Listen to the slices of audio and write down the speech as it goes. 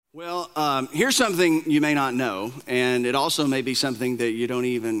Here's something you may not know, and it also may be something that you don't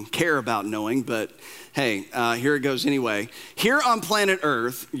even care about knowing, but hey, here it goes anyway. Here on planet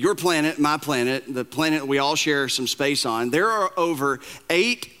Earth, your planet, my planet, the planet we all share some space on, there are over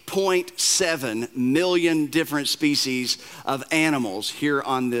 8.7 million different species of animals here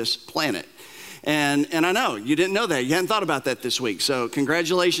on this planet. And I know you didn't know that. You hadn't thought about that this week. So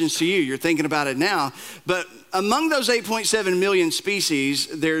congratulations to you. You're thinking about it now. But among those 8.7 million species,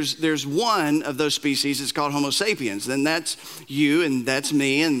 there's one of those species. It's called Homo sapiens. And that's you, and that's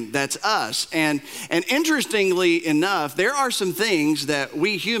me, and that's us. And interestingly enough, there are some things that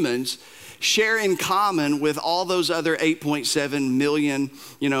we humans share in common with all those other 8.7 million,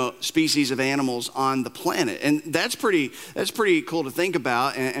 species of animals on the planet. And that's pretty cool to think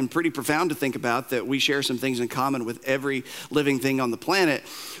about and pretty profound to think about, that we share some things in common with every living thing on the planet.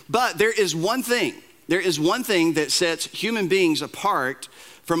 But there is one thing that sets human beings apart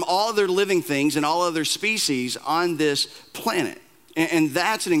from all other living things and all other species on this planet. And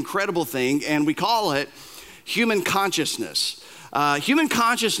that's an incredible thing, and we call it human consciousness. Human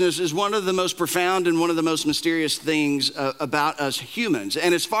consciousness is one of the most profound and one of the most mysterious things about us humans.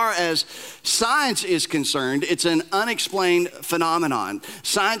 And as far as science is concerned, it's an unexplained phenomenon.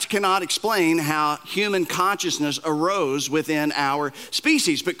 Science cannot explain how human consciousness arose within our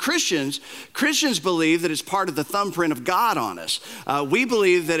species. But Christians believe that it's part of the thumbprint of God on us. We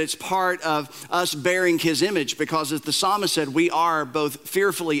believe that it's part of us bearing his image, because as the psalmist said, we are both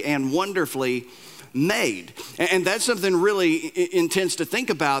fearfully and wonderfully made. And that's something really intense to think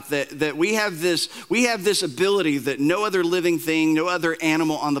about, that we have this ability that no other living thing, no other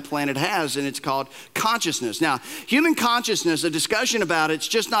animal on the planet has, and it's called consciousness. Now, human consciousness, a discussion about it's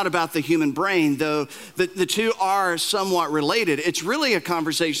just not about the human brain, though the two are somewhat related. It's really a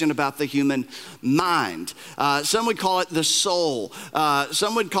conversation about the human mind. Some would call it the soul.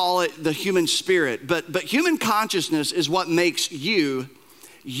 Some would call it the human spirit. But human consciousness is what makes you,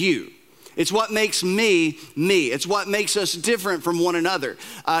 you. It's what makes me, me. It's what makes us different from one another.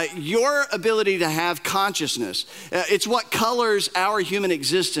 Your ability to have consciousness, it's what colors our human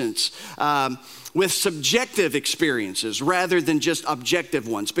existence with subjective experiences rather than just objective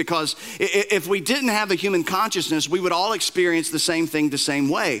ones. Because if we didn't have a human consciousness, we would all experience the same thing the same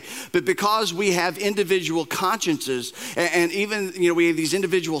way. But because we have individual consciences, and even we have these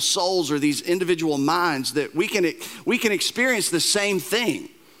individual souls or these individual minds, that we can experience the same thing,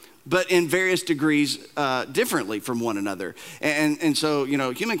 but in various degrees differently from one another. And so,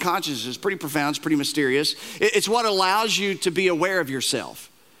 human consciousness is pretty profound, it's pretty mysterious. It's what allows you to be aware of yourself.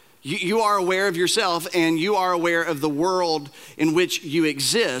 You are aware of yourself, and you are aware of the world in which you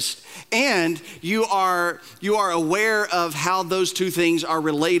exist, and you are aware of how those two things are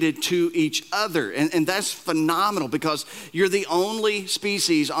related to each other. And that's phenomenal, because you're the only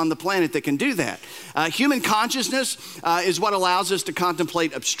species on the planet that can do that. Human consciousness is what allows us to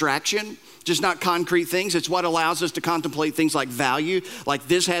contemplate abstraction, just not concrete things. It's what allows us to contemplate things like value, like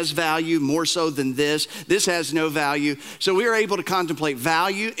this has value more so than this has no value. So we are able to contemplate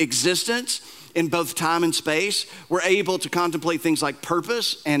value, existence in both time and space. We're able to contemplate things like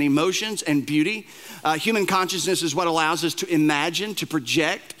purpose and emotions and beauty. Human consciousness is what allows us to imagine, to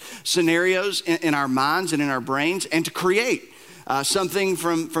project scenarios in our minds and in our brains, and to create something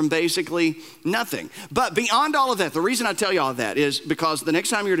from basically nothing. But beyond all of that, the reason I tell you all that is because the next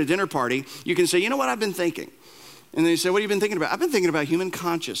time you're at a dinner party, you can say, you know what I've been thinking? And then you say, what have you been thinking about? I've been thinking about human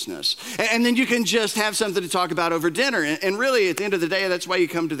consciousness. And then you can just have something to talk about over dinner. And really, at the end of the day, that's why you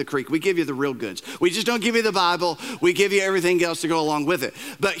come to the creek. We give you the real goods. We just don't give you the Bible. We give you everything else to go along with it.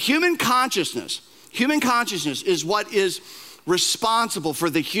 But human consciousness is what is responsible for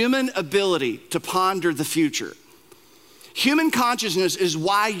the human ability to ponder the future. Human consciousness is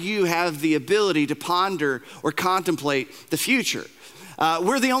why you have the ability to ponder or contemplate the future.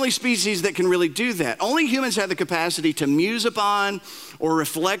 We're the only species that can really do that. Only humans have the capacity to muse upon or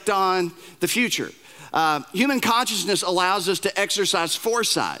reflect on the future. Human consciousness allows us to exercise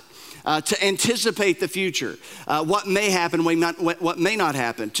foresight, to anticipate the future, what may happen, what may not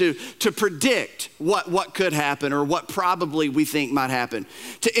happen, to predict what could happen or what probably we think might happen,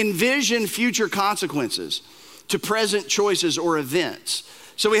 to envision future consequences, to present choices or events.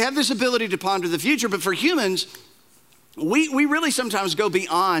 So we have this ability to ponder the future, but for humans, we really sometimes go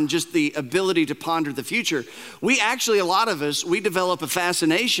beyond just the ability to ponder the future. We actually, a lot of us, we develop a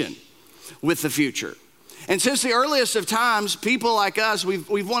fascination with the future. And since the earliest of times, people like us,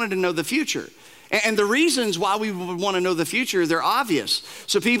 we've wanted to know the future. And the reasons why we would want to know the future, they're obvious.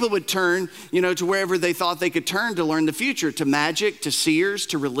 So people would turn, to wherever they thought they could turn to learn the future, to magic, to seers,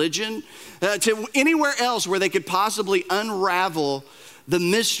 to religion, to anywhere else where they could possibly unravel the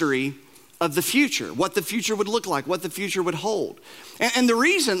mystery of the future, what the future would look like, what the future would hold. And the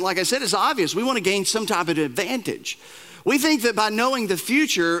reason, like I said, is obvious. We want to gain some type of advantage. We think that by knowing the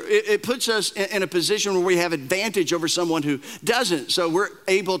future, it puts us in a position where we have advantage over someone who doesn't. So we're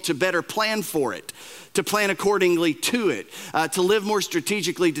able to better plan for it, to plan accordingly to it, to live more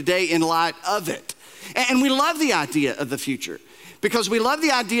strategically today in light of it. And we love the idea of the future because we love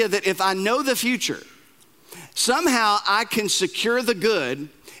the idea that if I know the future, somehow I can secure the good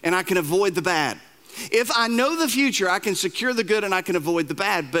and I can avoid the bad. If I know the future, I can secure the good and I can avoid the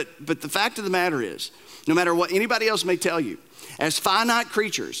bad. But the fact of the matter is, no matter what anybody else may tell you, as finite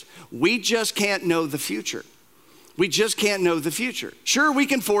creatures, we just can't know the future. We just can't know the future. Sure, we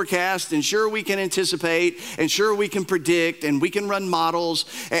can forecast, and sure, we can anticipate, and sure, we can predict, and we can run models,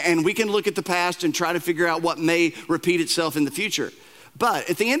 and we can look at the past and try to figure out what may repeat itself in the future. But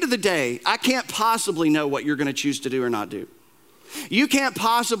at the end of the day, I can't possibly know what you're going to choose to do or not do. You can't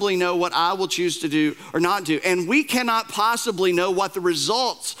possibly know what I will choose to do or not do. And we cannot possibly know what the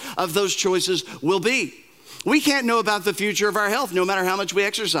results of those choices will be. We can't know about the future of our health, no matter how much we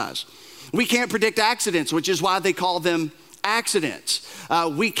exercise. We can't predict accidents, which is why they call them accidents.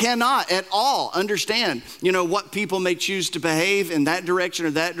 We cannot at all understand, what people may choose to behave in that direction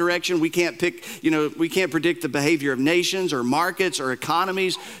or that direction. We can't we can't predict the behavior of nations or markets or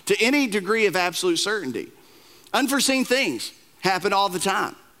economies to any degree of absolute certainty. Unforeseen things happen all the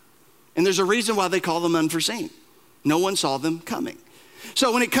time. And there's a reason why they call them unforeseen. No one saw them coming.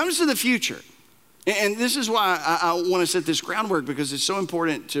 So when it comes to the future, and this is why I want to set this groundwork because it's so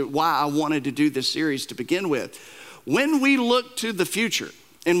important to why I wanted to do this series to begin with. When we look to the future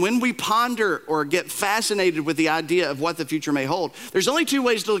and when we ponder or get fascinated with the idea of what the future may hold, there's only two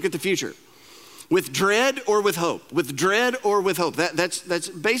ways to look at the future. With dread or with hope. With dread or with hope. That's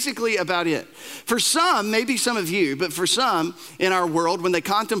basically about it. For some, maybe some of you, but for some in our world, when they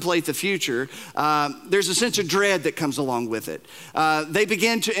contemplate the future, there's a sense of dread that comes along with it. They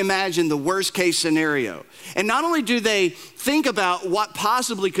begin to imagine the worst case scenario. And not only do they think about what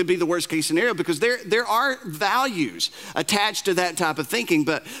possibly could be the worst case scenario, because there are values attached to that type of thinking,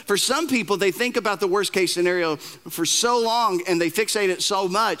 but for some people, they think about the worst case scenario for so long and they fixate it so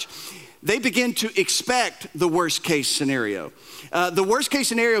much, they begin to expect the worst case scenario. The worst case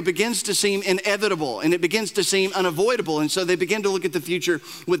scenario begins to seem inevitable and it begins to seem unavoidable. And so they begin to look at the future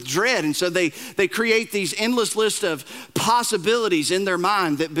with dread. And so they create these endless list of possibilities in their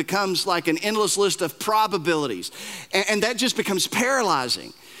mind that becomes like an endless list of probabilities. And that just becomes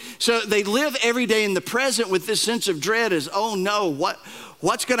paralyzing. So they live every day in the present with this sense of dread as, oh no,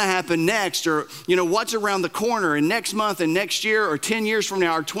 what's going to happen next, or what's around the corner, and next month and next year or 10 years from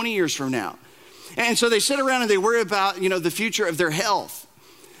now or 20 years from now. And so they sit around and they worry about the future of their health.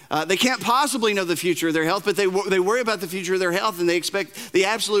 They can't possibly know the future of their health, but they worry about the future of their health and they expect the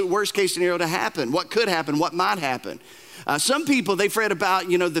absolute worst case scenario to happen. What could happen, what might happen. Some people, they fret about,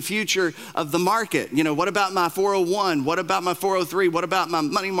 the future of the market. What about my 401? What about my 403? What about my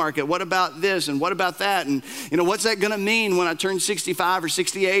money market? What about this and what about that? And, what's that going to mean when I turn 65 or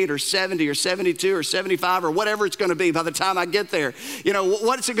 68 or 70 or 72 or 75 or whatever it's going to be by the time I get there?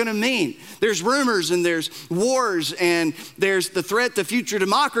 What's it going to mean? There's rumors and there's wars and there's the threat to future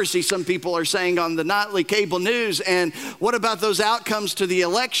democracy, some people are saying on the nightly cable news. And what about those outcomes to the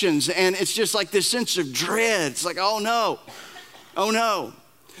elections? And it's just like this sense of dread. It's like, oh no. Oh no.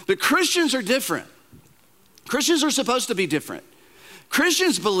 But Christians are different. Christians are supposed to be different.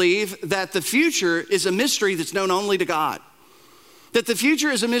 Christians believe that the future is a mystery that's known only to God. That the future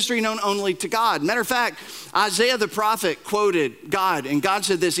is a mystery known only to God. Matter of fact, Isaiah the prophet quoted God, and God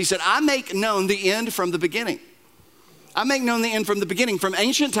said this. He said, I make known the end from the beginning. I make known the end from the beginning, from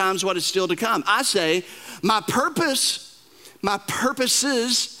ancient times what is still to come. I say, my purposes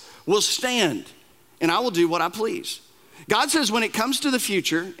will stand, and I will do what I please. God says when it comes to the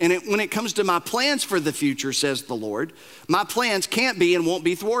future, and when it comes to my plans for the future, says the Lord, my plans can't be and won't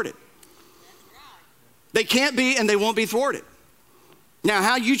be thwarted. They can't be and they won't be thwarted. Now,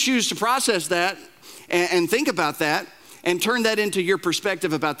 how you choose to process that and think about that and turn that into your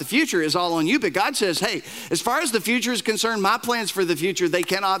perspective about the future is all on you. But God says, hey, as far as the future is concerned, my plans for the future, they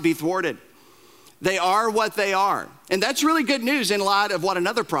cannot be thwarted. They are what they are. And that's really good news in light of what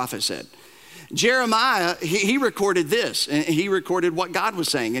another prophet said. Jeremiah, he recorded this, and he recorded what God was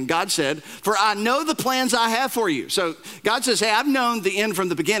saying. And God said, for I know the plans I have for you. So God says, hey, I've known the end from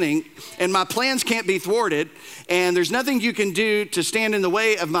the beginning, and my plans can't be thwarted, and there's nothing you can do to stand in the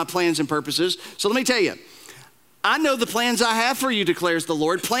way of my plans and purposes. So let me tell you, I know the plans I have for you, declares the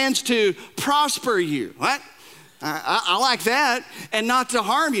Lord, plans to prosper you. What? I like that, and not to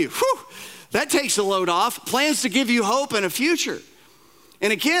harm you. Whew, that takes the load off. Plans to give you hope and a future.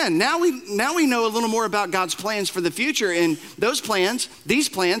 And again, now we know a little more about God's plans for the future, and these plans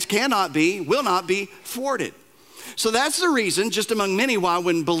will not be thwarted. So that's the reason, just among many, why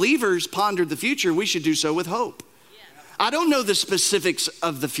when believers ponder the future, we should do so with hope. I don't know the specifics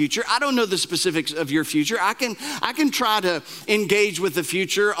of the future. I don't know the specifics of your future. I can try to engage with the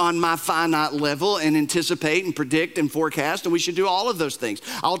future on my finite level and anticipate and predict and forecast, and we should do all of those things.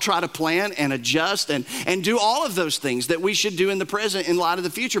 I'll try to plan and adjust and do all of those things that we should do in the present in light of the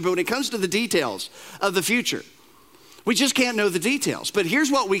future. But when it comes to the details of the future, we just can't know the details. But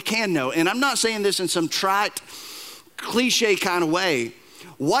here's what we can know, and I'm not saying this in some trite, cliche kind of way.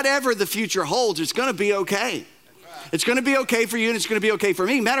 Whatever the future holds, it's going to be okay. It's going to be okay for you, and it's going to be okay for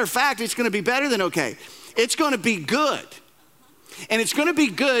me. Matter of fact, it's going to be better than okay. It's going to be good. And it's going to be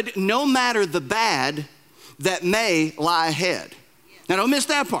good no matter the bad that may lie ahead. Now, don't miss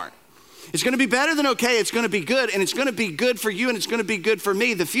that part. It's going to be better than okay. It's going to be good, and it's going to be good for you, and it's going to be good for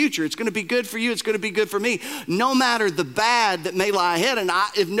me. The future, it's going to be good for you. It's going to be good for me, no matter the bad that may lie ahead. And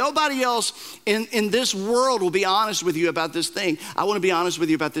if nobody else in this world will be honest with you about this thing, I want to be honest with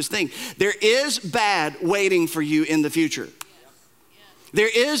you about this thing. There is bad waiting for you in the future. There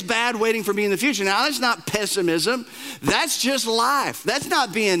is bad waiting for me in the future. Now, that's not pessimism. That's just life. That's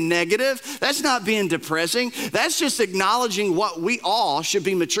not being negative. That's not being depressing. That's just acknowledging what we all should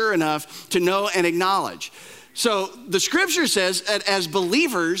be mature enough to know and acknowledge. So the scripture says that as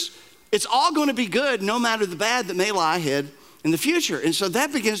believers, it's all going to be good no matter the bad that may lie ahead in the future. And so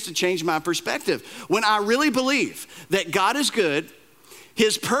that begins to change my perspective. When I really believe that God is good,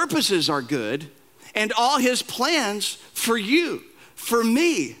 his purposes are good, and all his plans for you, for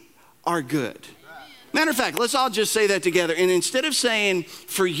me, are good. Matter of fact, let's all just say that together. And instead of saying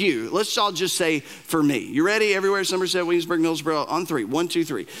for you, let's all just say for me. You ready? Everywhere, Somerset, Williamsburg, Millsboro, on three. 1, 2,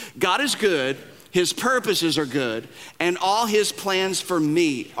 3. God is good, his purposes are good, and all his plans for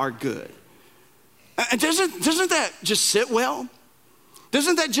me are good. And doesn't that just sit well?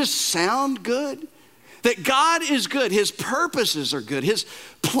 Doesn't that just sound good? That God is good, his purposes are good, his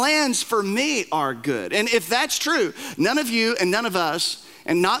plans for me are good. And if that's true, none of you and none of us,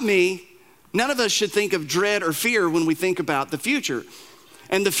 and not me, none of us should think of dread or fear when we think about the future.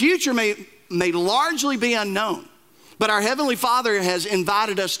 And the future may largely be unknown, but our Heavenly Father has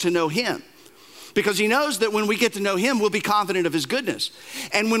invited us to know him, because he knows that when we get to know him, we'll be confident of his goodness.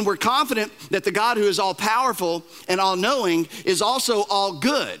 And when we're confident that the God who is all powerful and all knowing is also all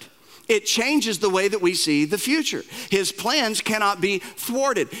good, it changes the way that we see the future. His plans cannot be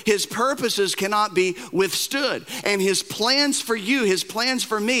thwarted. His purposes cannot be withstood. And his plans for you, his plans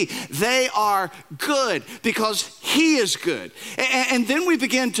for me, they are good because he is good. And then we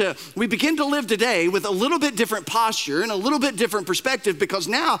begin to live today with a little bit different posture and a little bit different perspective, because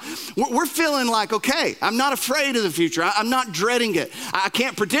now we're feeling like, okay, I'm not afraid of the future. I'm not dreading it. I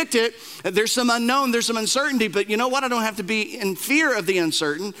can't predict it. There's some unknown, there's some uncertainty, but you know what? I don't have to be in fear of the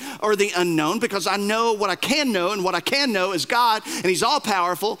uncertain or the unknown, because I know what I can know, and what I can know is God, and he's all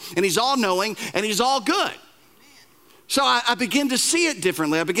powerful, and he's all knowing, and he's all good. So I begin to see it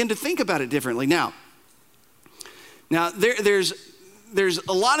differently. I begin to think about it differently. Now there's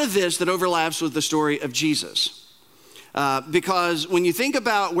a lot of this that overlaps with the story of Jesus, because when you think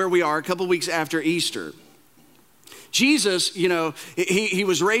about where we are a couple weeks after Easter, Jesus, you know, he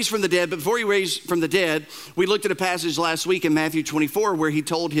was raised from the dead, but before he raised from the dead, we looked at a passage last week in Matthew 24 where he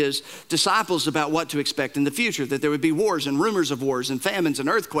told his disciples about what to expect in the future, that there would be wars and rumors of wars and famines and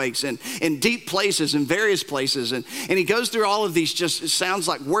earthquakes and in deep places and various places. And he goes through all of these, just, it sounds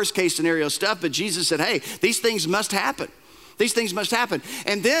like worst case scenario stuff, but Jesus said, hey, these things must happen. These things must happen.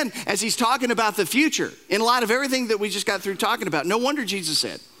 And then as he's talking about the future, in light of everything that we just got through talking about, no wonder Jesus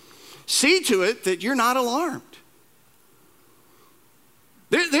said, see to it that you're not alarmed.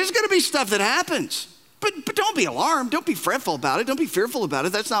 There's going to be stuff that happens, but don't be alarmed. Don't be fretful about it. Don't be fearful about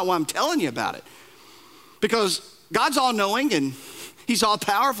it. That's not why I'm telling you about it. Because God's all knowing, and he's all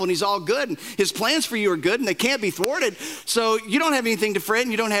powerful, and he's all good, and his plans for you are good, and they can't be thwarted. So you don't have anything to fret,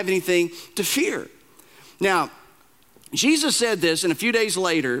 and you don't have anything to fear. Now, Jesus said this, and a few days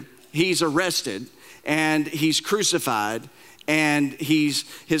later, he's arrested, and he's crucified, and his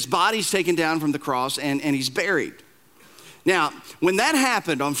body's taken down from the cross, and he's buried. Now, when that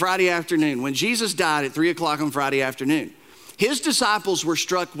happened on Friday afternoon, when Jesus died at 3 o'clock on Friday afternoon, his disciples were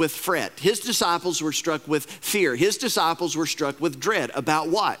struck with fret. His disciples were struck with fear. His disciples were struck with dread. About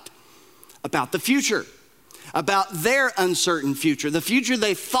what? About the future. About their uncertain future. The future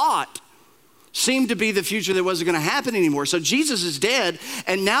they thought seemed to be the future that wasn't going to happen anymore. So Jesus is dead,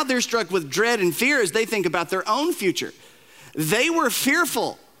 and now they're struck with dread and fear as they think about their own future. They were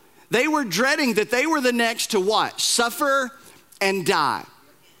fearful. They were dreading that they were the next to what? Suffer and die.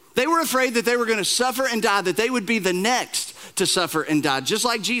 They were afraid that they were going to suffer and die, that they would be the next to suffer and die, just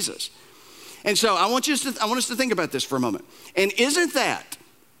like Jesus. And so I want us to think about this for a moment. And isn't that,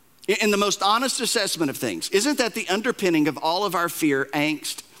 in the most honest assessment of things, isn't that the underpinning of all of our fear,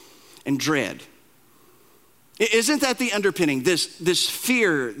 angst, and dread? Isn't that the underpinning, this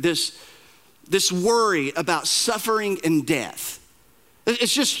fear, this worry about suffering and death?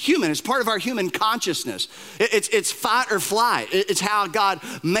 It's just human. It's part of our human consciousness. It's fight or flight. It's how God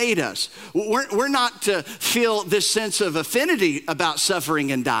made us. We're not to feel this sense of affinity about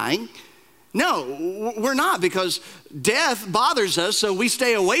suffering and dying. No, we're not, because death bothers us, so we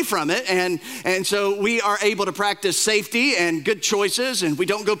stay away from it, and so we are able to practice safety and good choices, and we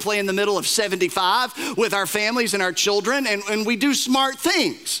don't go play in the middle of 75 with our families and our children, and we do smart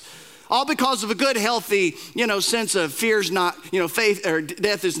things. All because of a good, healthy, sense of fear's not, faith, or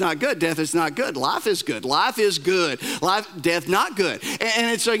death is not good. Death is not good. Life is good. Life is good. Death not good.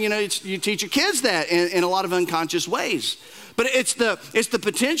 And so, you teach your kids that in a lot of unconscious ways. But it's the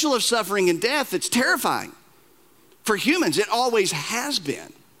potential of suffering and death that's terrifying for humans. It always has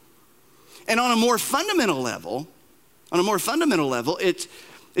been. And on a more fundamental level, it's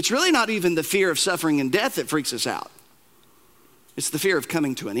really not even the fear of suffering and death that freaks us out. It's the fear of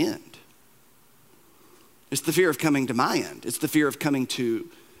coming to an end. It's the fear of coming to my end. It's the fear of coming to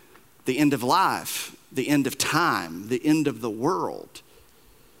the end of life, the end of time, the end of the world.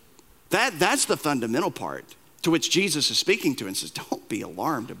 That's the fundamental part to which Jesus is speaking to and says, don't be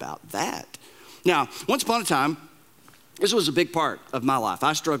alarmed about that. Now, once upon a time, this was a big part of my life.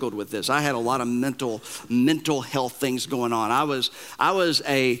 I struggled with this. I had a lot of mental health things going on. I was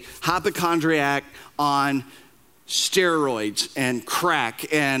a hypochondriac on steroids and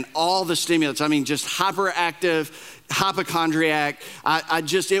crack and all the stimulants. I mean, just hyperactive, hypochondriac.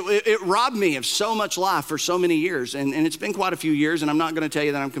 It robbed me of so much life for so many years. And it's been quite a few years, and I'm not going to tell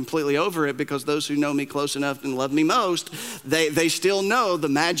you that I'm completely over it, because those who know me close enough and love me most, they still know the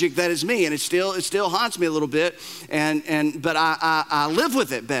magic that is me, and it still haunts me a little bit. But I live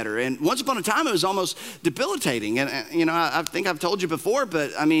with it better. And once upon a time, it was almost debilitating. And I think I've told you before,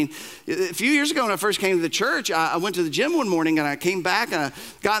 but I mean, a few years ago when I first came to the church, I went to the gym one morning, and I came back and I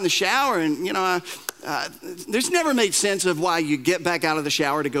got in the shower, and there's never made sense of why you get back out of the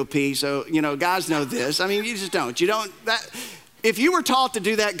shower to go pee. So, guys know this. I mean, you just don't. If you were taught to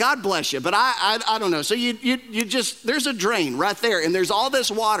do that, God bless you. But I don't know. So you just, there's a drain right there, and there's all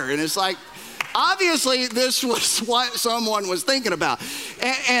this water, and it's like, obviously this was what someone was thinking about.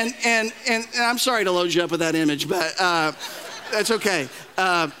 And I'm sorry to load you up with that image, but that's okay.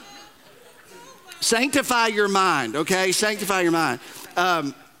 Sanctify your mind, okay? Sanctify your mind.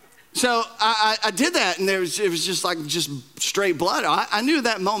 So I did that, and it was just straight blood. I knew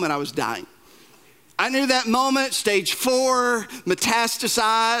that moment I was dying. I knew that moment, stage 4,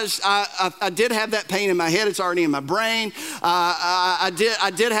 metastasized. I did have that pain in my head. It's already in my brain. I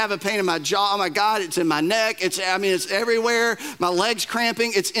did have a pain in my jaw. Oh my God, it's in my neck. It's everywhere. My legs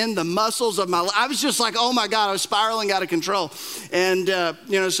cramping. It's in the muscles of my. I was just like, oh my God, I was spiraling out of control. And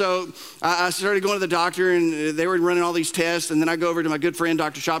so I started going to the doctor, and they were running all these tests. And then I go over to my good friend,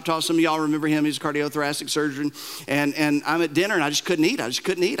 Dr. Shoptaw. Some of y'all remember him. He's a cardiothoracic surgeon. And I'm at dinner, and I just couldn't eat.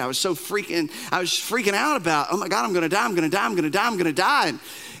 I was so freaking out about, oh my God, I'm going to die.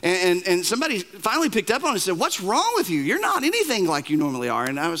 And somebody finally picked up on it and said, what's wrong with you? You're not anything like you normally are.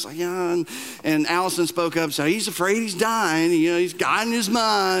 And I was like, yeah. And Allison spoke up, so he's afraid he's dying. He's got in his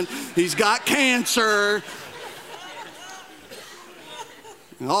mind. He's got cancer.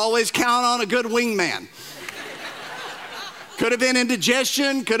 Always count on a good wingman. Could have been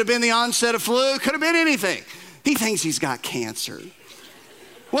indigestion, could have been the onset of flu, could have been anything. He thinks he's got cancer.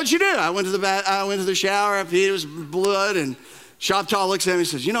 What'd you do? I went to the shower, I peed, it was blood, and Shoptaw looks at me and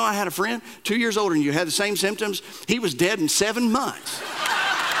says, I had a friend 2 years older than you, had the same symptoms. He was dead in 7 months.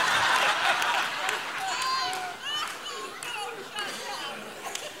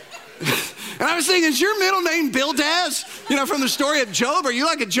 And I was thinking, is your middle name Bildad? From the story of Job? Are you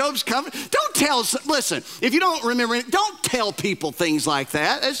like a Job's company? Listen, if you don't remember, don't tell people things like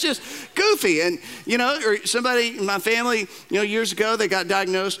that. It's just goofy. And, or somebody in my family, years ago, they got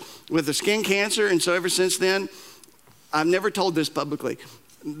diagnosed with a skin cancer. And so ever since then, I've never told this publicly.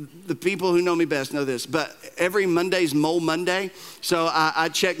 The people who know me best know this, but every Monday's Mole Monday. So I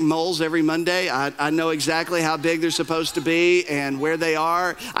check moles every Monday. I know exactly how big they're supposed to be and where they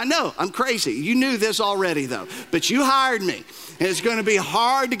are. I know, I'm crazy. You knew this already though, but you hired me. And it's going to be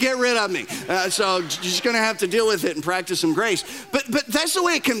hard to get rid of me. So you're just going to have to deal with it and practice some grace. But that's the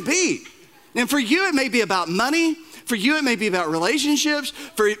way it can be. And for you, it may be about money. For you, it may be about relationships.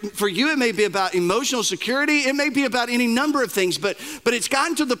 For you, it may be about emotional security. It may be about any number of things, but it's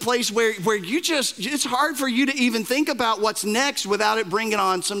gotten to the place where it's hard for you to even think about what's next without it bringing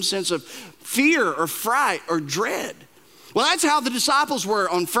on some sense of fear or fright or dread. Well, that's how the disciples were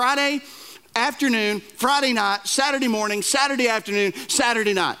on Friday afternoon, Friday night, Saturday morning, Saturday afternoon,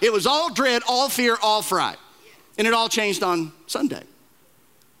 Saturday night. It was all dread, all fear, all fright. And it all changed on Sunday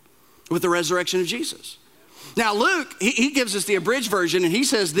with the resurrection of Jesus. Now, Luke, he gives us the abridged version, and he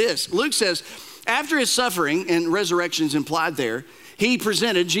says this. Luke says, after his suffering, and resurrection is implied there,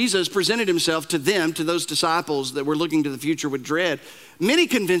 Jesus presented himself to them, to those disciples that were looking to the future with dread, many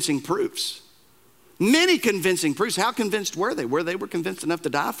convincing proofs. Many convincing proofs. How convinced were they? They were convinced enough to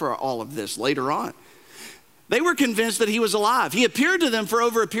die for all of this later on. They were convinced that he was alive. He appeared to them for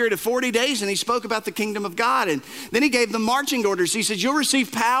over a period of 40 days, and he spoke about the kingdom of God. And then he gave them marching orders. He said, you'll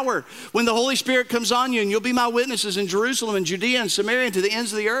receive power when the Holy Spirit comes on you, and you'll be my witnesses in Jerusalem and Judea and Samaria and to the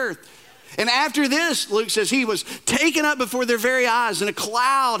ends of the earth. And after this, Luke says, he was taken up before their very eyes, and a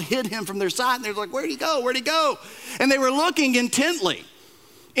cloud hid him from their sight. And they were like, where'd he go? Where'd he go? And they were looking intently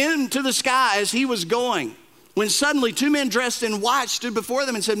into the sky as he was going, when suddenly 2 men dressed in white stood before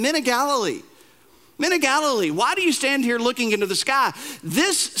them and said, Men of Galilee, why do you stand here looking into the sky?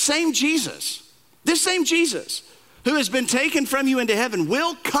 This same Jesus who has been taken from you into heaven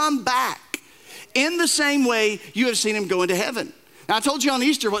will come back in the same way you have seen him go into heaven. Now, I told you on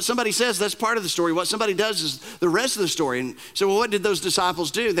Easter what somebody says, that's part of the story. What somebody does is the rest of the story. And so, well, what did those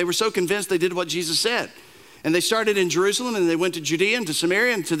disciples do? They were so convinced they did what Jesus said. And they started in Jerusalem, and they went to Judea and to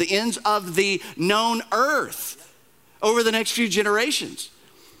Samaria and to the ends of the known earth over the next few generations.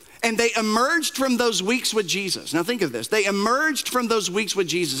 And they emerged from those weeks with Jesus. Now think of this. They emerged from those weeks with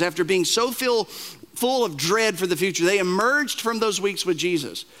Jesus after being so full of dread for the future. They emerged from those weeks with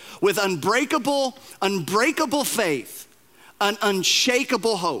Jesus with unbreakable faith, an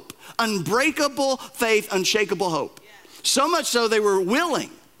unshakable hope. Unbreakable faith, unshakable hope. So much so they were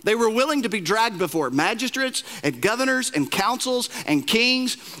willing to be dragged before magistrates and governors and councils and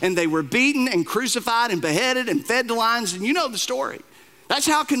kings, and they were beaten and crucified and beheaded and fed to lions, and you know the story. That's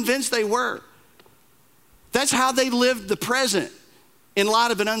how convinced they were. That's how they lived the present in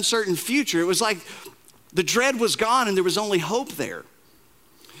light of an uncertain future. It was like the dread was gone and there was only hope there.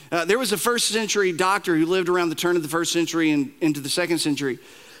 There was a first century doctor who lived around the turn of the first century and into the second century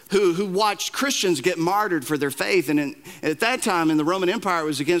who watched Christians get martyred for their faith. And at that time in the Roman Empire, it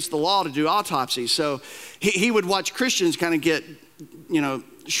was against the law to do autopsies. So he would watch Christians kind of get,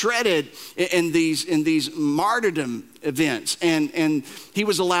 shredded in these martyrdom events. And he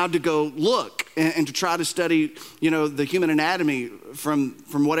was allowed to go look and to try to study, the human anatomy from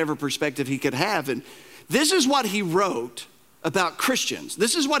whatever perspective he could have. And this is what he wrote about Christians.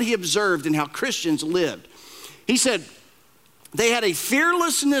 This is what he observed in how Christians lived. He said, they had a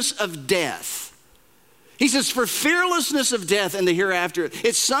fearlessness of death. He says, for fearlessness of death and the hereafter,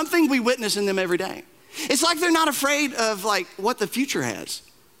 it's something we witness in them every day. It's like they're not afraid of what the future has.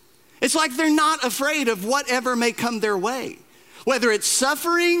 It's like they're not afraid of whatever may come their way. Whether it's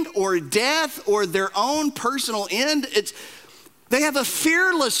suffering or death or their own personal end, they have a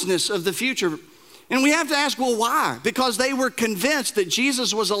fearlessness of the future. And we have to ask, well, why? Because they were convinced that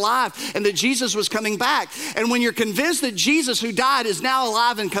Jesus was alive and that Jesus was coming back. And when you're convinced that Jesus who died is now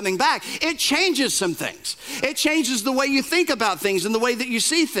alive and coming back, it changes some things. It changes the way you think about things and the way that you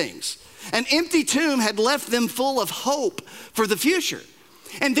see things. An empty tomb had left them full of hope for the future.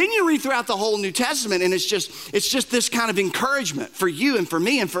 And then you read throughout the whole New Testament, and it's just this kind of encouragement for you and for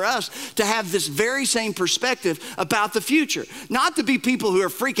me and for us to have this very same perspective about the future. Not to be people who are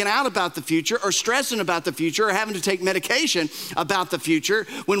freaking out about the future or stressing about the future or having to take medication about the future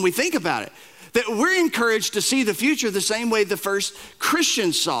when we think about it. That we're encouraged to see the future the same way the first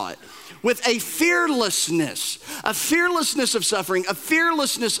Christians saw it. With a fearlessness of suffering, a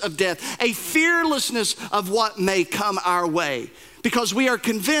fearlessness of death, a fearlessness of what may come our way. Because we are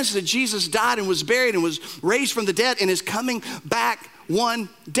convinced that Jesus died and was buried and was raised from the dead and is coming back one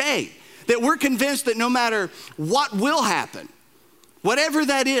day. That we're convinced that no matter what will happen, whatever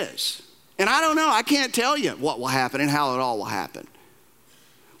that is, and I don't know, I can't tell you what will happen and how it all will happen.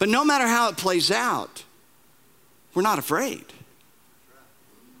 But no matter how it plays out, we're not afraid.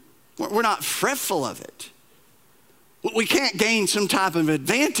 We're not fretful of it. We can't gain some type of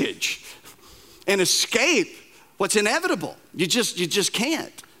advantage and escape what's inevitable. You just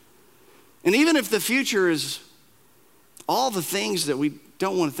can't. And even if the future is all the things that we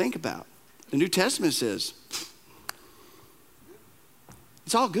don't want to think about, the New Testament says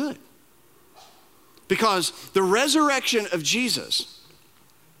it's all good. Because the resurrection of Jesus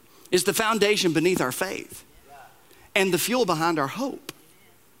is the foundation beneath our faith. and the fuel behind our hope.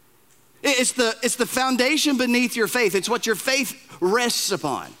 It's the foundation beneath your faith. It's what your faith rests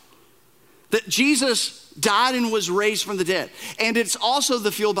upon. That Jesus died and was raised from the dead. And it's also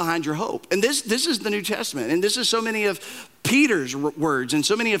the fuel behind your hope. And this is the New Testament. And this is so many of Peter's words and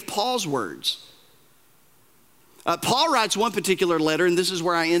so many of Paul's words. Paul writes one particular letter, and this is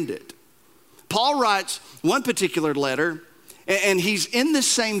where I end it. Paul writes one particular letter, and he's in this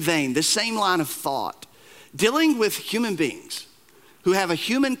same vein, this same line of thought, dealing with human beings who have a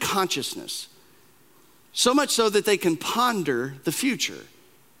human consciousness, so much so that they can ponder the future,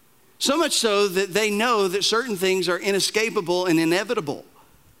 so much so that they know that certain things are inescapable and inevitable.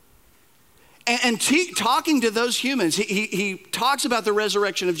 Talking to those humans, he talks about the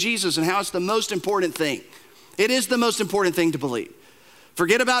resurrection of Jesus and how it's the most important thing. It is the most important thing to believe.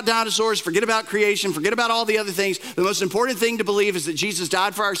 Forget about dinosaurs, forget about creation, forget about all the other things. The most important thing to believe is that Jesus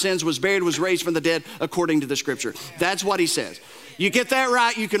died for our sins, was buried, was raised from the dead according to the scripture. That's what he says. You get that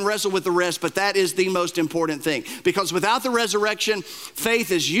right, you can wrestle with the rest, but that is the most important thing. Because without the resurrection,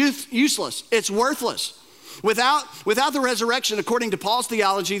 faith is useless. It's worthless. Without the resurrection, according to Paul's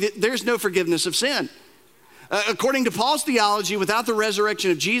theology, there's no forgiveness of sin. According to Paul's theology, without the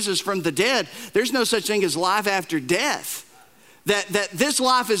resurrection of Jesus from the dead, there's no such thing as life after death. That this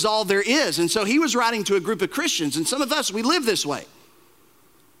life is all there is. And so he was writing to a group of Christians, and some of us, we live this way.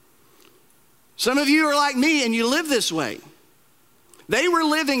 Some of you are like me and you live this way. They were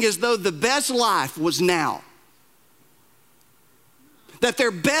living as though the best life was now. That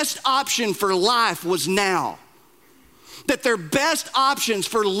their best option for life was now. That their best options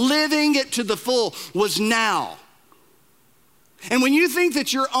for living it to the full was now. And when you think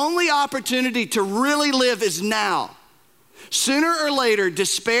that your only opportunity to really live is now, sooner or later,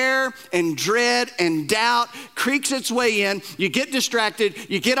 despair and dread and doubt creaks its way in. You get distracted,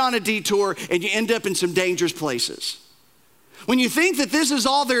 you get on a detour, and you end up in some dangerous places. When you think that this is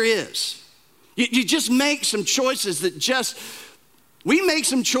all there is, you just make some choices we make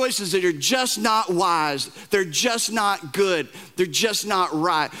some choices that are just not wise. They're just not good. They're just not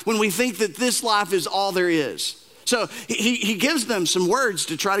right. When we think that this life is all there is. So he gives them some words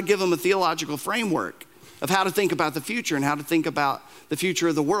to try to give them a theological framework of how to think about the future and how to think about the future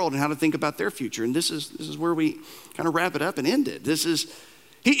of the world and how to think about their future. And this is where we kind of wrap it up and end it.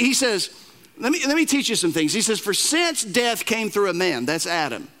 He says, let me teach you some things. He says, for since death came through a man, that's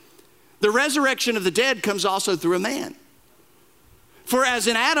Adam, the resurrection of the dead comes also through a man. For as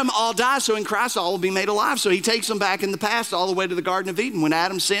in Adam all die, so in Christ all will be made alive. So he takes them back in the past all the way to the Garden of Eden. When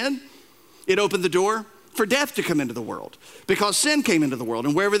Adam sinned, it opened the door for death to come into the world because sin came into the world.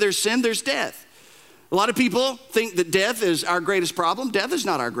 And wherever there's sin, there's death. A lot of people think that death is our greatest problem. Death is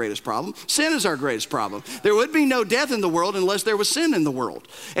not our greatest problem. Sin is our greatest problem. There would be no death in the world unless there was sin in the world.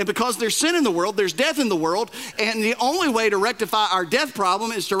 And because there's sin in the world, there's death in the world. And the only way to rectify our death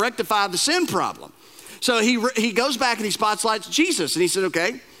problem is to rectify the sin problem. So he goes back and he spotlights Jesus. And he said,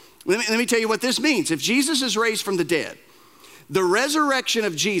 okay, let me tell you what this means. If Jesus is raised from the dead, the resurrection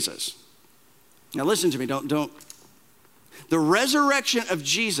of Jesus, now listen to me, don't. The resurrection of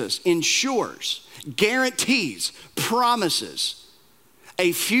Jesus ensures, guarantees, promises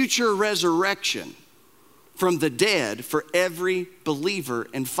a future resurrection from the dead for every believer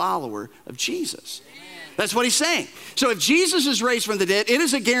and follower of Jesus. That's what he's saying. So if Jesus is raised from the dead, it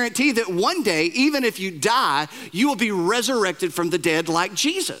is a guarantee that one day, even if you die, you will be resurrected from the dead like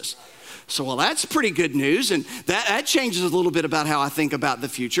Jesus. So, well, that's pretty good news. And that changes a little bit about how I think about the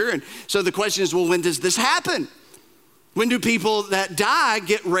future. And so the question is, well, when does this happen? When do people that die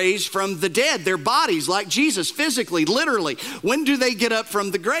get raised from the dead, their bodies like Jesus, physically, literally? When do they get up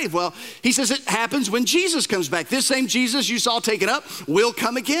from the grave? Well, he says it happens when Jesus comes back. This same Jesus you saw taken up will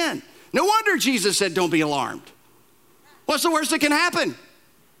come again. No wonder Jesus said, don't be alarmed. What's the worst that can happen?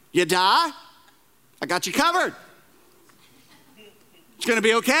 You die, I got you covered. It's gonna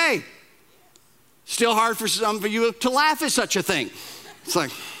be okay. Still hard for some of you to laugh at such a thing. It's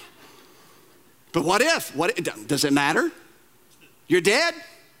like, but what if? Does it matter? You're dead.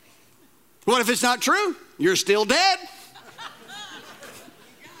 What if it's not true? You're still dead.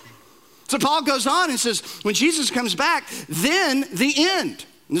 So Paul goes on and says, when Jesus comes back, then the end.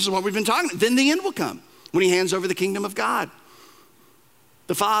 And this is what we've been talking about. Then the end will come when he hands over the kingdom of God,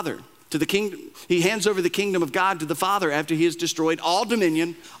 the Father, to the kingdom. He hands over the kingdom of God to the Father after he has destroyed all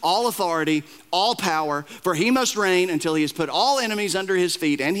dominion, all authority, all power, for he must reign until he has put all enemies under his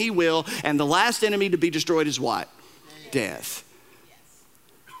feet, and he will. And the last enemy to be destroyed is what? Death.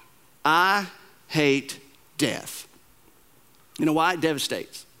 I hate death. You know why? It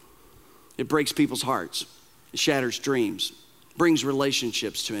devastates. It breaks people's hearts. It shatters dreams. Brings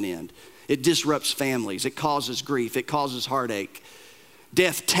relationships to an end. It disrupts families. It causes grief. It causes heartache.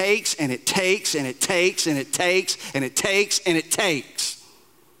 Death takes and it takes and it takes and it takes and it takes and it takes.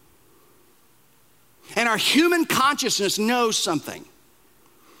 And our human consciousness knows something.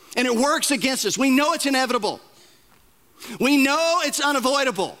 And it works against us. We know it's inevitable. We know it's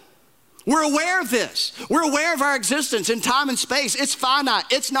unavoidable. We're aware of this. We're aware of our existence in time and space. It's finite.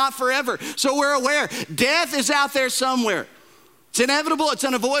 It's not forever. So we're aware. Death is out there somewhere. It's inevitable. It's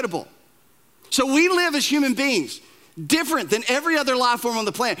unavoidable. So we live as human beings different than every other life form on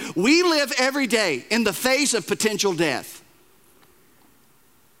the planet. We live every day in the face of potential death.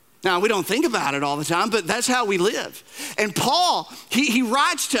 Now, we don't think about it all the time, but that's how we live. And Paul, he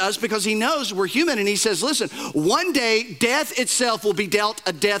writes to us because he knows we're human, and he says, listen, one day death itself will be dealt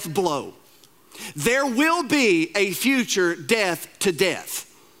a death blow. There will be a future death to death.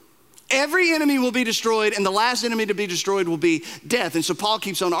 Every enemy will be destroyed, and the last enemy to be destroyed will be death. And so Paul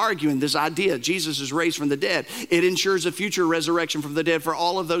keeps on arguing this idea. Jesus is raised from the dead. It ensures a future resurrection from the dead for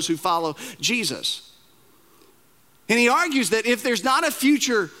all of those who follow Jesus. And he argues that if there's not a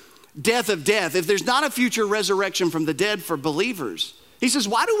future death of death, if there's not a future resurrection from the dead for believers, he says,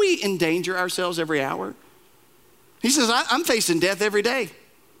 why do we endanger ourselves every hour? He says, I'm facing death every day.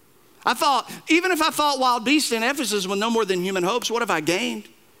 Even if I fought wild beasts in Ephesus with no more than human hopes, what have I gained?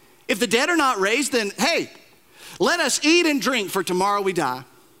 If the dead are not raised, then hey, let us eat and drink, for tomorrow we die.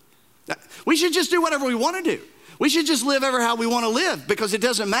 We should just do whatever we want to do. We should just live ever how we want to live, because it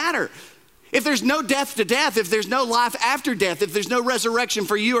doesn't matter. If there's no death to death, if there's no life after death, if there's no resurrection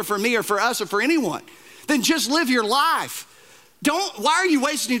for you or for me or for us or for anyone, then just live your life. Why are you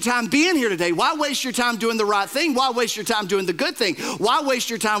wasting your time being here today? Why waste your time doing the right thing? Why waste your time doing the good thing? Why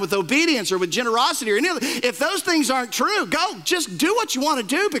waste your time with obedience or with generosity or anything? If those things aren't true, just do what you want to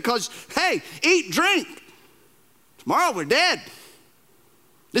do, because, hey, eat, drink. Tomorrow we're dead.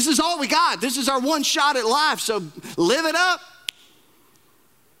 This is all we got. This is our one shot at life, so live it up.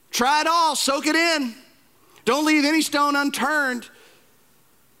 Try it all, soak it in. Don't leave any stone unturned.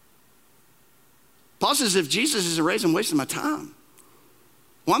 Paul says, if Jesus isn't raised, I'm wasting my time.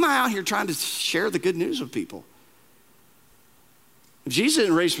 Why am I out here trying to share the good news with people? If Jesus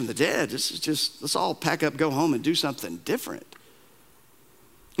isn't raised from the dead, let's all pack up, go home, and do something different.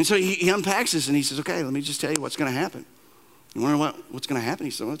 And so he unpacks this and he says, okay, let me just tell you what's going to happen. You wonder what's going to happen?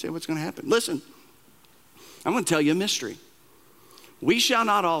 He said, I'll tell you what's going to happen. Listen, I'm going to tell you a mystery. We shall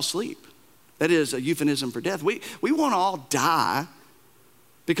not all sleep. That is a euphemism for death. We won't all die,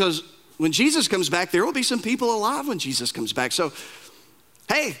 because when Jesus comes back, there will be some people alive when Jesus comes back. So,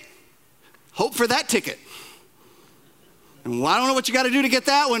 hey, hope for that ticket. And I don't know what you got to do to get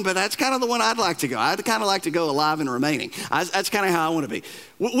that one, but that's kind of the one I'd like to go. I'd kind of like to go alive and remaining. That's kind of how I want to be.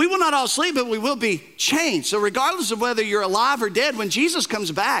 We will not all sleep, but we will be changed. So regardless of whether you're alive or dead, when Jesus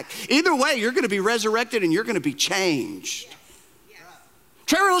comes back, either way, you're going to be resurrected and you're going to be changed.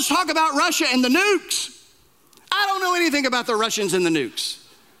 Trevor, let's talk about Russia and the nukes. I don't know anything about the Russians and the nukes.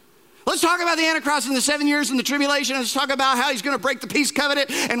 Let's talk about the Antichrist and the 7 years and the tribulation. And let's talk about how he's going to break the peace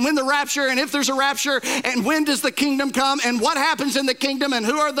covenant and when the rapture, and if there's a rapture, and when does the kingdom come, and what happens in the kingdom, and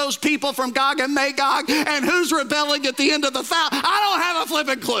who are those people from Gog and Magog, and who's rebelling at the end of the I don't have a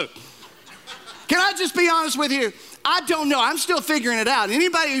flipping clue. Can I just be honest with you? I don't know. I'm still figuring it out.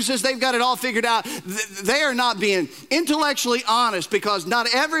 Anybody who says they've got it all figured out, they are not being intellectually honest, because not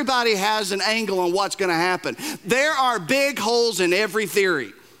everybody has an angle on what's going to happen. There are big holes in every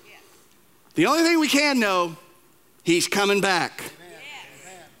theory. The only thing we can know, he's coming back.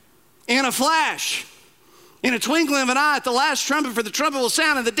 Amen. In a flash, in a twinkling of an eye, at the last trumpet, for the trumpet will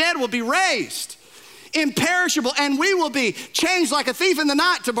sound and the dead will be raised, imperishable, and we will be changed like a thief in the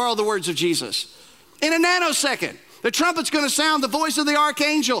night, to borrow the words of Jesus. In a nanosecond, the trumpet's going to sound, the voice of the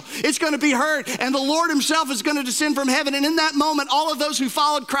archangel, it's going to be heard, and the Lord himself is going to descend from heaven. And in that moment, all of those who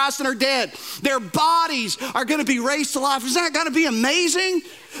followed Christ and are dead, their bodies are going to be raised to life. Is that going to be amazing?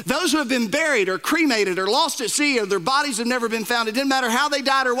 Those who have been buried or cremated or lost at sea, or their bodies have never been found, it didn't matter how they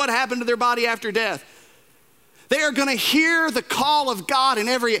died or what happened to their body after death, they are going to hear the call of God, and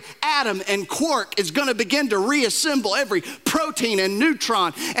every atom and quark is going to begin to reassemble. Every protein and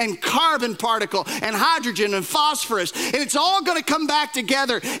neutron and carbon particle and hydrogen and phosphorus. And it's all going to come back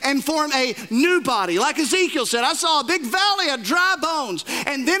together and form a new body. Like Ezekiel said, I saw a big valley of dry bones,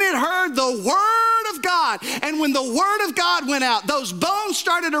 and then it heard the word of God. And when the word of God went out, those bones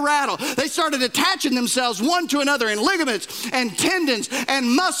started to rattle. They started attaching themselves one to another in ligaments and tendons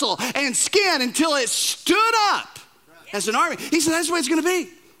and muscle and skin until it stood up as an army. He said, that's the way it's going to be.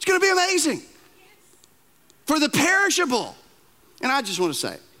 It's going to be amazing. For the perishable. And I just want to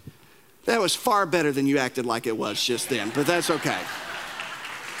say, that was far better than you acted like it was just then, but that's okay.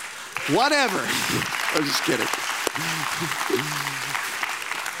 Whatever. I'm just kidding.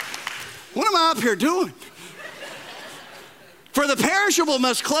 What am I up here doing? For the perishable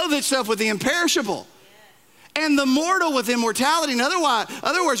must clothe itself with the imperishable, and the mortal with immortality. In other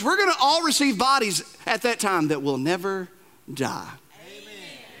words, we're going to all receive bodies at that time that will never die.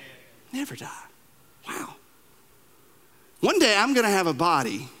 Amen. Never die. Wow. One day I'm going to have a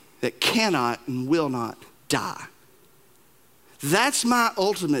body that cannot and will not die. That's my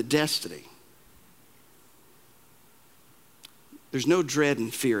ultimate destiny. There's no dread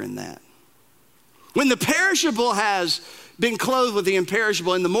and fear in that. When the perishable has been clothed with the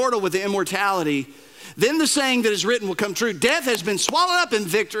imperishable and the mortal with the immortality, then the saying that is written will come true. Death has been swallowed up in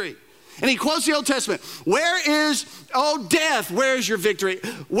victory. And he quotes the Old Testament. Where is, O death, where is your victory?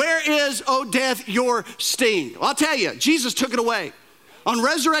 Where is, O death, your sting? Well, I'll tell you, Jesus took it away. On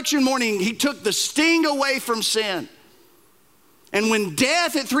resurrection morning, he took the sting away from sin. And when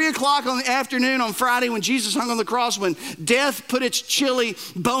death at 3 o'clock on the afternoon on Friday, when Jesus hung on the cross, when death put its chilly,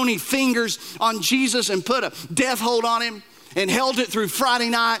 bony fingers on Jesus and put a death hold on him and held it through Friday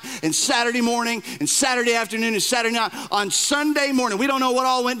night and Saturday morning and Saturday afternoon and Saturday night, on Sunday morning, we don't know what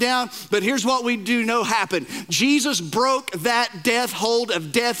all went down, but here's what we do know happened. Jesus broke that death hold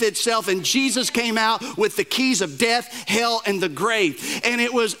of death itself, and Jesus came out with the keys of death, hell, and the grave. And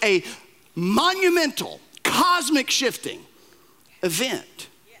it was a monumental, cosmic shifting event.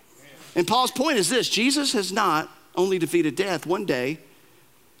 And Paul's point is this: Jesus has not only defeated death, one day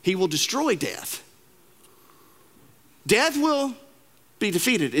he will destroy death. Death will be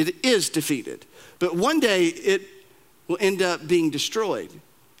defeated. It is defeated. But one day it will end up being destroyed.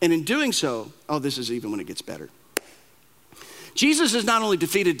 And in doing so, this is even when it gets better. Jesus has not only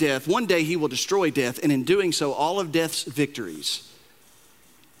defeated death, one day he will destroy death, and in doing so, all of death's victories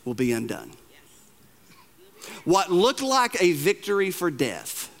will be undone. What looked like a victory for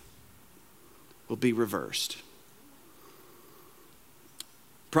death will be reversed.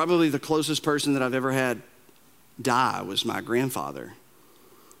 Probably the closest person that I've ever had die was my grandfather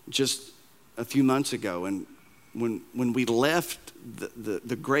just a few months ago. And when we left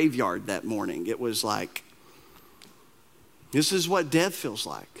the graveyard that morning, it was like, this is what death feels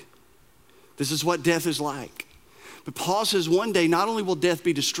like. This is what death is like. But Paul says one day not only will death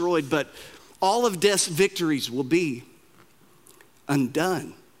be destroyed, but all of death's victories will be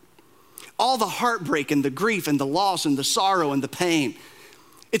undone. All the heartbreak and the grief and the loss and the sorrow and the pain,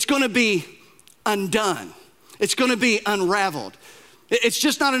 it's going to be undone. It's going to be unraveled. It's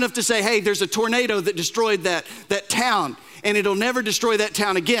just not enough to say, hey, there's a tornado that destroyed that town, and it'll never destroy that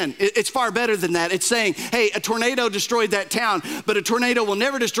town again. It's far better than that. It's saying, hey, a tornado destroyed that town, but a tornado will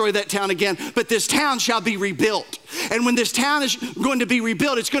never destroy that town again, but this town shall be rebuilt. And when this town is going to be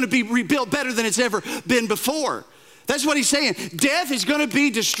rebuilt, it's going to be rebuilt better than it's ever been before. That's what he's saying. Death is going to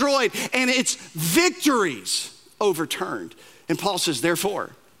be destroyed and its victories overturned. And Paul says, therefore,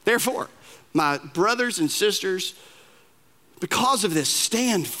 my brothers and sisters, because of this,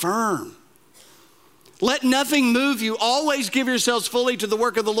 stand firm. Let nothing move you. Always give yourselves fully to the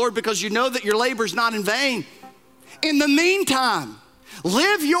work of the Lord, because you know that your labor is not in vain. In the meantime,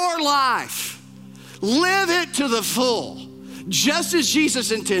 live your life. Live it to the full, just as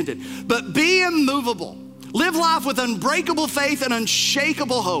Jesus intended. But be immovable. Live life with unbreakable faith and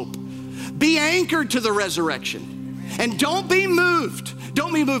unshakable hope. Be anchored to the resurrection. And don't be moved.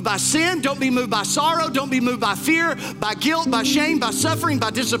 Don't be moved by sin. Don't be moved by sorrow. Don't be moved by fear, by guilt, by shame, by suffering,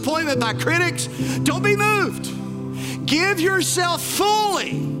 by disappointment, by critics. Don't be moved. Give yourself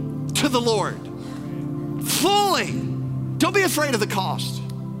fully to the Lord. Fully. Don't be afraid of the cost.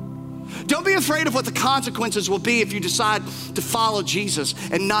 Don't be afraid of what the consequences will be if you decide to follow Jesus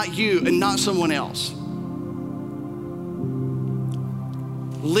and not you and not someone else.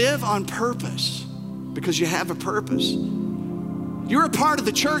 Live on purpose, because you have a purpose. You're a part of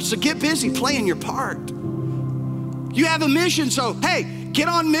the church, so get busy playing your part. You have a mission, so hey, get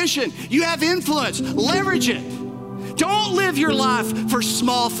on mission. You have influence, leverage it. Don't live your life for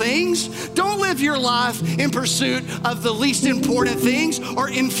small things. Don't live your life in pursuit of the least important things or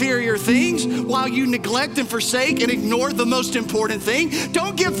inferior things while you neglect and forsake and ignore the most important thing.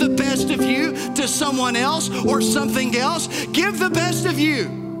 Don't give the best of you to someone else or something else. Give the best of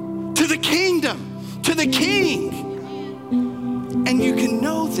you to the kingdom, to the King. And you can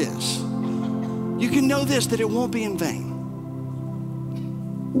know this. You can know this, that it won't be in vain.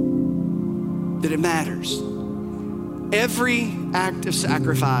 That it matters. Every act of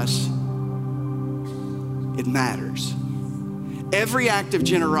sacrifice, it matters. Every act of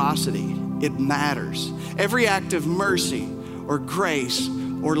generosity, it matters. Every act of mercy or grace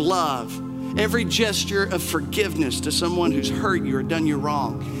or love, Every gesture of forgiveness to someone who's hurt you or done you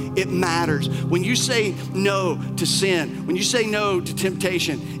wrong, it matters. When you say no to sin, when you say no to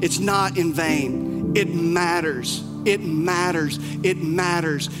temptation, it's not in vain. It matters. It matters. It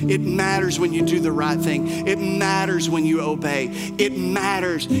matters. It matters when you do the right thing. It matters when you obey. It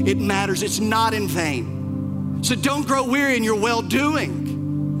matters. It matters. It's not in vain. So don't grow weary in your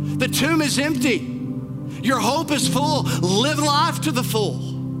well-doing. The tomb is empty. Your hope is full. Live life to the full.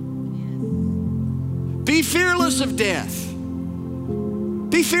 Be fearless of death.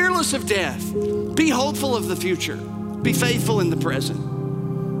 Be fearless of death. Be hopeful of the future. Be faithful in the present.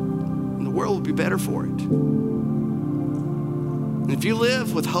 And the world will be better for it. And if you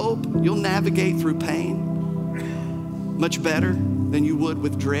live with hope, you'll navigate through pain much better than you would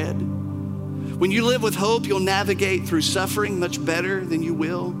with dread. When you live with hope, you'll navigate through suffering much better than you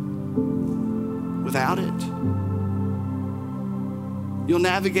will without it. You'll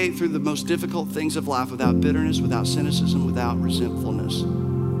navigate through the most difficult things of life without bitterness, without cynicism, without resentfulness.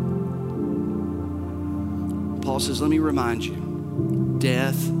 Paul says, let me remind you,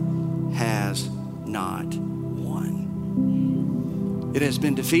 death has not won. It has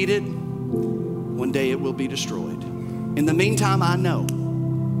been defeated. One day it will be destroyed. In the meantime, I know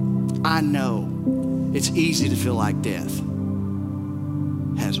it's easy to feel like death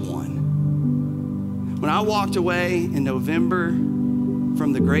has won. When I walked away in November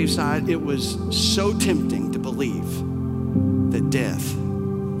from the graveside, it was so tempting to believe that death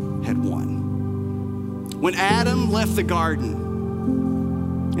had won. When Adam left the garden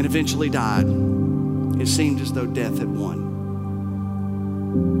and eventually died, it seemed as though death had won.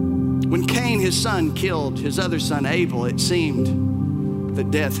 When Cain, his son, killed his other son Abel, it seemed that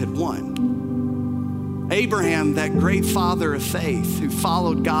death had won. Abraham, that great father of faith who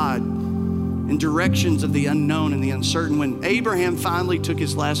followed God in directions of the unknown and the uncertain, when Abraham finally took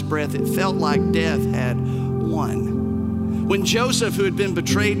his last breath, it felt like death had won. When Joseph, who had been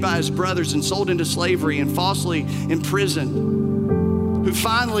betrayed by his brothers and sold into slavery and falsely imprisoned, who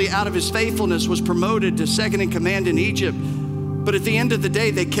finally out of his faithfulness was promoted to second in command in Egypt, but at the end of the day,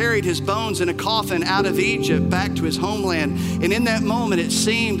 they carried his bones in a coffin out of Egypt back to his homeland. And in that moment, it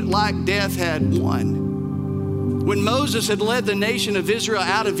seemed like death had won. When Moses had led the nation of Israel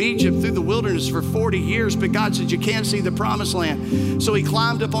out of Egypt through the wilderness for 40 years, but God said, you can't see the promised land. So he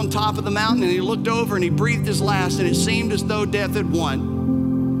climbed up on top of the mountain and he looked over and he breathed his last, and it seemed as though death had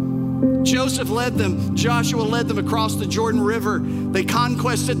won. Joseph led them, Joshua led them across the Jordan River. They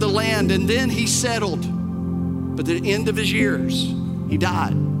conquested the land, and then he settled. But at the end of his years, he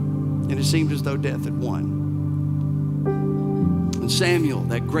died, and it seemed as though death had won. And Samuel,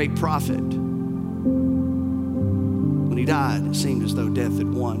 that great prophet, when he died, it seemed as though death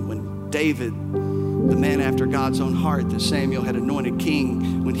had won. When David, the man after God's own heart that Samuel had anointed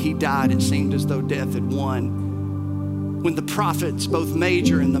king, when he died, it seemed as though death had won. When the prophets, both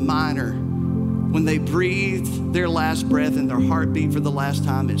major and the minor, when they breathed their last breath and their heart beat for the last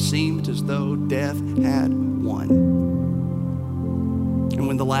time, it seemed as though death had won. And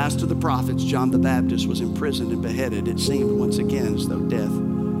when the last of the prophets, John the Baptist, was imprisoned and beheaded, it seemed once again as though death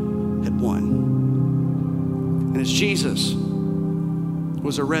had won. And as Jesus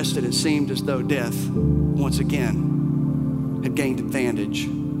was arrested, it seemed as though death once again had gained advantage.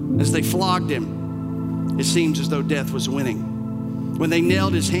 As they flogged him, it seems as though death was winning. When they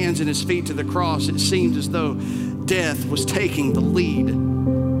nailed his hands and his feet to the cross, it seemed as though death was taking the lead.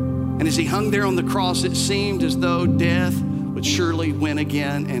 And as he hung there on the cross, it seemed as though death would surely win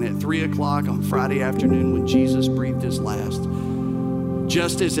again. And at 3 o'clock on Friday afternoon, when Jesus breathed his last,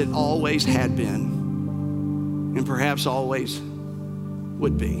 just as it always had been, and perhaps always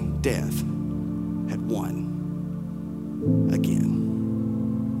would be, death had won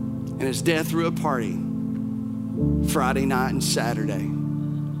again. And as death threw a party Friday night and Saturday,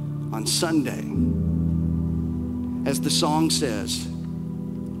 on Sunday, as the song says,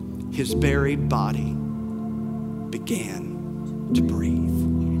 his buried body began to breathe.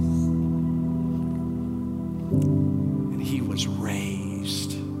 And he was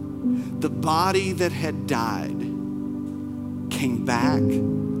raised. The body that had died came back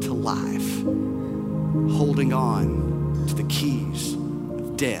to life, holding on to the keys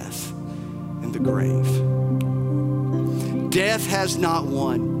of death and the grave. Death has not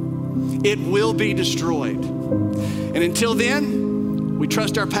won. It will be destroyed. And until then, we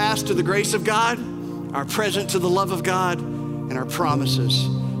trust our past to the grace of God, our present to the love of God, and our promises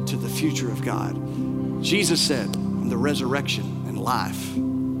to the future of God. Jesus said, in the resurrection and life,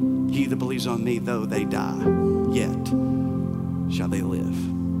 he that believes on me, though they die, yet shall they live.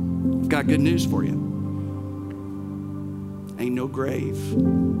 I've got good news for you. Ain't no grave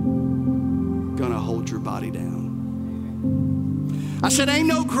gonna hold your body down. I said, ain't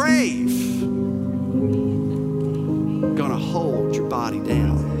no grave gonna hold your body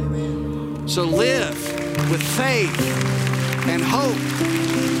down. So live with faith and hope.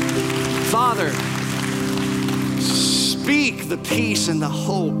 Father, speak the peace and the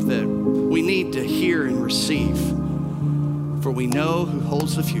hope that we need to hear and receive. For we know who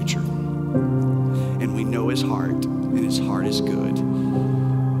holds the future, and we know his heart, and his heart is good.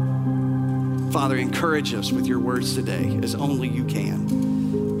 Father, encourage us with your words today as only you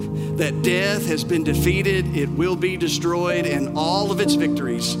can. That death has been defeated, it will be destroyed, and all of its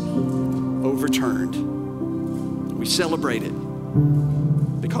victories overturned. We celebrate it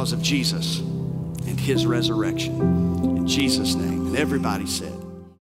because of Jesus and his resurrection. In Jesus' name. And everybody said,